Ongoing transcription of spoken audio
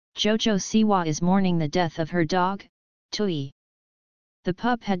JoJo Siwa is mourning the death of her dog, Tooie. The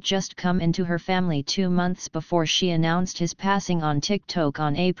pup had just come into her family 2 months before she announced his passing on TikTok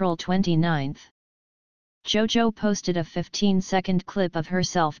on April 29. JoJo posted a 15-second clip of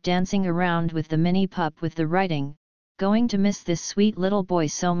herself dancing around with the mini pup with the writing, "Going to miss this sweet little boy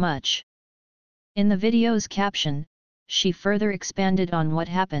so much." In the video's caption, she further expanded on what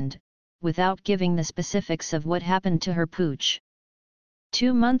happened, without giving the specifics of what happened to her pooch.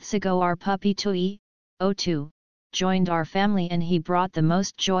 2 months ago our puppy Tooie, 02, joined our family and he brought the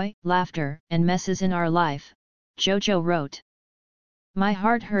most joy, laughter, and messes in our life, JoJo wrote. My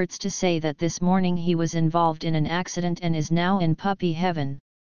heart hurts to say that this morning he was involved in an accident and is now in puppy heaven.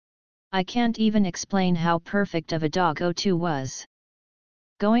 I can't even explain how perfect of a dog 02 was.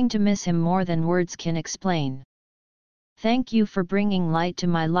 Going to miss him more than words can explain. Thank you for bringing light to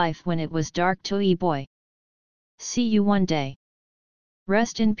my life when it was dark, Tooie boy. See you one day.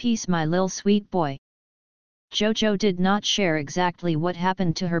 Rest in peace, my lil sweet boy. JoJo did not share exactly what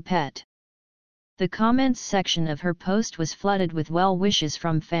happened to her pet. The comments section of her post was flooded with well wishes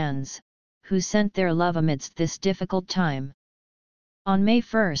from fans, who sent their love amidst this difficult time. On May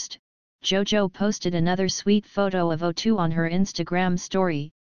 1, JoJo posted another sweet photo of 02 on her Instagram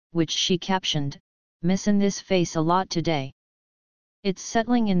story, which she captioned, "Missin' this face a lot today. It's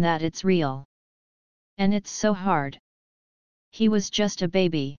settling in that it's real. And it's so hard. He was just a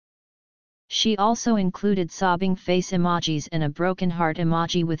baby." She also included sobbing face emojis and a broken heart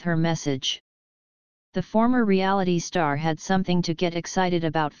emoji with her message. The former reality star had something to get excited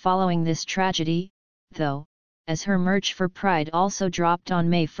about following this tragedy, though, as her merch for Pride also dropped on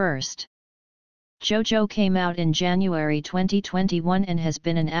May 1. JoJo came out in January 2021 and has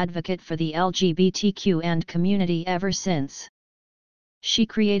been an advocate for the LGBTQ and community ever since. She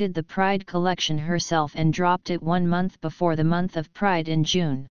created the Pride collection herself and dropped it 1 month before the month of Pride in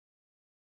June.